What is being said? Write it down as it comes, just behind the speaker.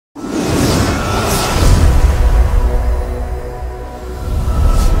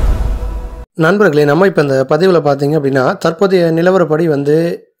நண்பர்களே, நம்ம இப்ப இந்த பதிவுல பார்த்தீங்க அப்படின்னா, தற்போதைய நிலவரப்படி வந்து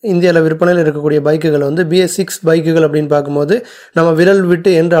இந்தியால விற்பனையில இருக்கக்கூடிய பைக்குகள் வந்து BS6 பைக்குகள் அப்படின்னு பார்க்கும்போது, நம்ம விரல் விட்டு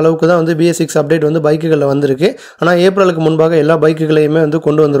எண்ற அளவுக்கு தான் வந்து BS6 அப்டேட் வந்து பைக்குகள்ல வந்திருக்கு. ஆனா ஏப்ரலுக்கு முன்பாக எல்லா பைக்குகளையுமே வந்து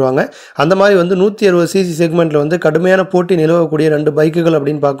கொண்டு வந்துருவாங்க. அந்த மாரி வந்து 160 சிசி செக்மெண்ட்ல வந்து கடுமையான போட்டி நிலவக்கூடிய 2 பைக்குகள்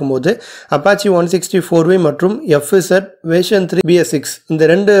அப்படின்னு பார்க்கும்போது, Apache 164V மற்றும் FZ வெர்ஷன் 3 BS6 இந்த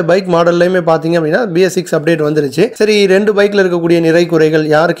 2 பைக் மாடல்லையுமே பார்த்தீங்க அப்படின்னா BS6 அப்டேட் வந்துருச்சு. சரி, 2 பைக்ல இருக்கக்கூடிய நிறை குறைகள்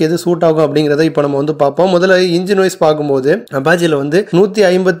யாருக்கு எது சூட் ஆகும் அப்படிங்கிறத இப்போ நம்ம வந்து பார்ப்போம். முதல்ல இன்ஜின் வைஸ் பார்க்கும்போது Apacheல வந்து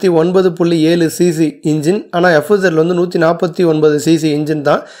 159.7 சிசி இன்ஜின், ஆனால் FZல வந்து 149 சிசி இன்ஜின்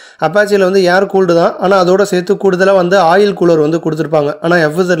தான். அப்பாச்சியில் வந்து ஏர் கூல்டு தான், ஆனால் அதோட சேர்த்து கூடுதலாக வந்து ஆயில் கூலர் வந்து கொடுத்துருப்பாங்க. ஆனால்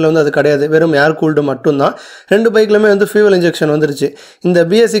FZல வந்து அது கிடையாது, வெறும் ஏர் கூல்டு மட்டும்தான். 2 பைக்லையுமே வந்து ஃபியூவல் இன்ஜெக்ஷன் வந்துருச்சு. இந்த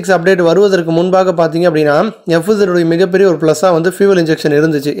BS6 அப்டேட் வருவதற்கு முன்பாக பார்த்தீங்க அப்படின்னா FZடைய மிகப்பெரிய ஒரு ப்ளஸ்ஸாக வந்து ஃபியூவல் இன்ஜெக்ஷன்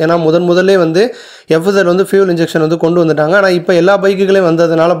இருந்துச்சு. ஏன்னா முதல்லே வந்து FZ வந்து ஃபியூவல் இன்ஜெக்ஷன் வந்து கொண்டு வந்துட்டாங்க. ஆனால் இப்போ எல்லா பைக்குகளையும்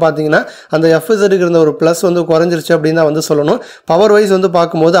வந்ததுனால பார்த்தீங்கன்னா அந்த FZக்கு இருந்த ஒரு ப்ளஸ் வந்து குறைஞ்சிருச்சு அப்படின்னு தான் வந்து சொல்லணும். பவர் வைஸ் வந்து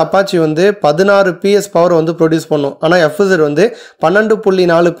பார்க்கும்போது அப்பாச்சி வந்து 16 PS பவர் வந்து ப்ரொடியூஸ் பண்ணும். ஆனால் FZ வந்து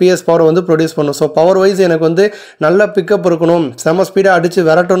 12.4 PS பவர் வந்து ப்ரொடியூஸ் பண்ணும். ஸோ பவர் வைஸ் எனக்கு வந்து நல்ல பிக்கப் இருக்கணும், செம ஸ்பீடாக அடித்து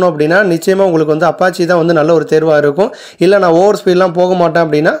விரட்டணும் அப்படின்னா நிச்சயமாக உங்களுக்கு வந்து அப்பாச்சி தான் வந்து நல்ல ஒரு தேர்வாக இருக்கும். இல்லை நான் ஓவர் ஸ்பீட்லாம் போக மாட்டேன்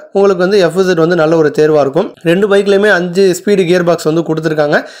அப்படின்னா உங்களுக்கு வந்து FZ வந்து நல்ல ஒரு தேர்வாக இருக்கும். 2 பைக்லையுமே 5 ஸ்பீடு கியர் பாக்ஸ் வந்து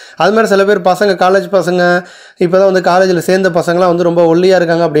கொடுத்துருக்காங்க. அது மாதிரி சில பேர் பசங்க, காலேஜ் பசங்க, இப்போ தான் வந்து காலேஜில் சேர்ந்த பசங்களாம் வந்து ரொம்ப ஒல்லியாக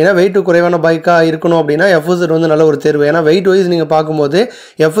இருக்காங்க அப்படின்னா வெயிட் குறைவான பைக்காக இருக்கணும் அப்படின்னா FZ வந்து நல்ல ஒரு தேர்வு. ஏன்னா வெயிட் வைஸ் நீங்கள் பார்க்கும்போது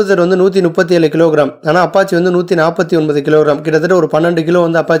FZ வந்து 137 கிலோகிராம், ஆனால் அப்பாச்சி வந்து 149 கிலோகிராம், கிட்டத்தட்ட ஒரு 12 கிலோ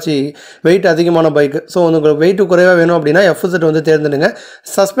வந்து அப்பாச்சி வெயிட் அதிகமான பைக். ஸோ உங்களுக்கு வெயிட் குறைவாக வேணும் அப்படின்னா FZ வந்து தேர்ந்தெடுங்க.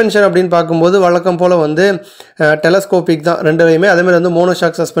 சஸ்பென்ஷன் அப்படின்னு பார்க்கும்போது வழக்கம் போல் வந்து டெலஸ்கோபிக் தான் ரெண்டுலையுமே, அதேமாதிரி வந்து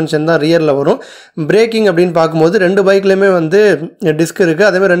மோனோஷாக் சஸ்பென்ஷன் தான் ரியரில் வரும். பிரேக்கிங் அப்படின்னு பார்க்கும்போது 2 பைக்லையுமே வந்து டிஸ்க் இருக்குது.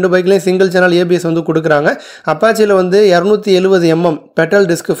 அதேமாதிரி 2 பைக்லையும் சிங்கிள் சேனல் ABS வந்து கொடுக்குறாங்க. அப்பாச்சியில் வந்து 270 mm பெட்டல்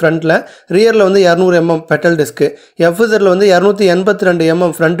டிஸ்க் ஃப்ரண்ட்டில், ரியரில் வந்து 200 mm பெட்டல் டிஸ்க்கு. FZல வந்து 282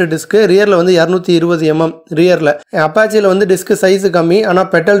 mm ஃப்ரண்ட் டிஸ்க்கு, ரியரில் வந்து 220 mm ரியரில். அப்பாச்சியில் வந்து டிஸ்க் சைஸ் கம்மி, ஆனால்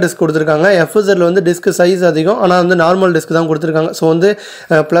பெட்டல் டிஸ்க் கொடுத்துருக்காங்க. FZல வந்து டிஸ்க் சைஸ் அதிகம், ஆனால் வந்து நார்மல் டிஸ்க் தான் கொடுத்துருக்காங்க. ஸோ வந்து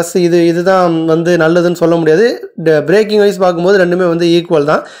ப்ளஸ் இதுதான் வந்து நல்லதுன்னு சொல்ல முடியாது. பிரேக்கிங் வைஸ் பார்க்கும்போது ரெண்டுமே வந்து ஈக்குவல்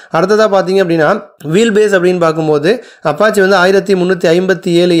தான். அடுத்ததாக பார்த்தீங்க அப்படின்னா வீல் பேஸ் அப்படின்னு பார்க்கும்போது அப்பாச்சி வந்து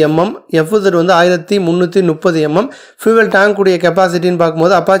 1357 mm, FZ வந்து 1330 mm. ஃபியூவல் டேங்க் கூடிய கெப்பாசிட்டின்னு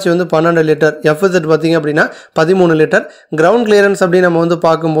பார்க்கும்போது அப்பாச்சி வந்து 12 லிட்டர், FZ பார்த்தீங்க அப்படின்னா 13 லிட்டர். கிரவுண்ட் கிளியரன்ஸ் அப்படின்னு நம்ம வந்து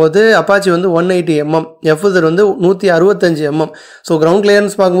பார்க்கும்போது அப்பாச்சி வந்து 180 mm, FZ வந்து 165 mm. ஸோ கிரவுண்ட்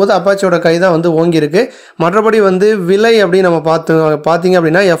கிளியரன்ஸ் பார்க்கும்போது அப்பாச்சியோட கை தான் வந்து ஓங்கியிருக்கு. மற்றபடி வந்து விலை அப்படின்னு நம்ம பார்த்தீங்க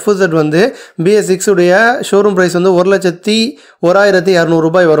அப்படின்னா FZ வந்து BS6 உடைய ஷோரூம் ப்ரைஸ் வந்து 1,01,200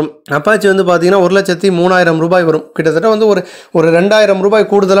 ரூபாய் வரும். அப்பாச்சி வந்து பார்த்தீங்கன்னா 1,03,000 ரூபாய் வரும். கிட்டத்தட்ட வந்து ஒரு 2,000 ரூபாய்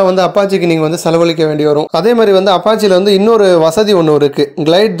கூடுதலாக வந்து அப்பாச்சிக்கு நீங்கள் வந்து செலவழிக்க வேண்டி வரும். அதே மாதிரி வந்து அப்பாச்சியில் வந்து இன்னொரு வசதி ஒன்று இருக்குது,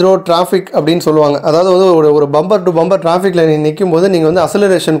 கிளைட் த்ரோ டிராஃபிக் அப்படின்னு சொல்லுவாங்க. அதாவது வந்து ஒரு பம்பர் டு பம்பர் டிராஃபிக்கில் நீங்கள் நிற்கும் போது நீங்கள் வந்து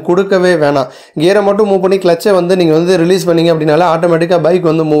அசலரேஷன் கொடுக்கவே வேணாம், கியரை மட்டும் மூவ் பண்ணி கிளச்சை வந்து நீங்கள் வந்து ரிலீஸ் பண்ணிங்க அப்படின்னால ஆட்டோமேட்டிக்காக பைக்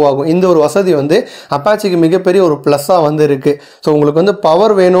வந்து மூவ் ஆகும். இந்த ஒரு வசதி வந்து அப்பாச்சிக்கு மிகப்பெரிய ஒரு ப்ளஸ்ஸாக வந்து இருக்குது. ஸோ உங்களுக்கு வந்து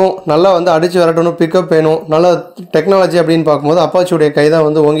பவர் வேணும், நல்லா வந்து அடித்து விரட்டணும், பிக்கப் வேணும், நல்ல டெக்னாலஜி அப்படின்னு பார்க்கும்போது அப்பாச்சியுடைய கை தான்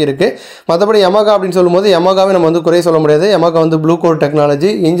வந்து ஓங்கி இருக்கு. மற்றபடி Yamaha அப்படின்னு சொல்லும்போது Yamahaவே நம்ம வந்து குறை சொல்ல முடியாது. Yamaha வந்து blue code technology,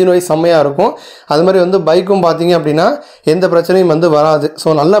 engine wise செம்மையாக இருக்கும். அது மாதிரி வந்து பைக்கும் பார்த்தீங்க அப்படின்னா எந்த பிரச்சனையும் வந்து வராது.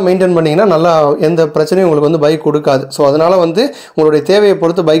 ஸோ நல்லா மெயின்டைன் பண்ணிங்கன்னா நல்லா எந்த பிரச்சனையும் உங்களுக்கு வந்து பைக் கொடுக்காது. ஸோ அதனால் வந்து உங்களுடைய தேவையை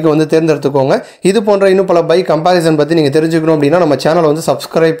பொறுத்து பைக்கை வந்து தேர்ந்தெடுத்துக்கோங்க. இது போன்ற இன்னும் பல பைக் கம்பேரிசன் பற்றி நீங்கள் தெரிஞ்சுக்கணும் அப்படின்னா நம்ம சேனலை வந்து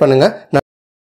சப்ஸ்கிரைப் பண்ணுங்கள்.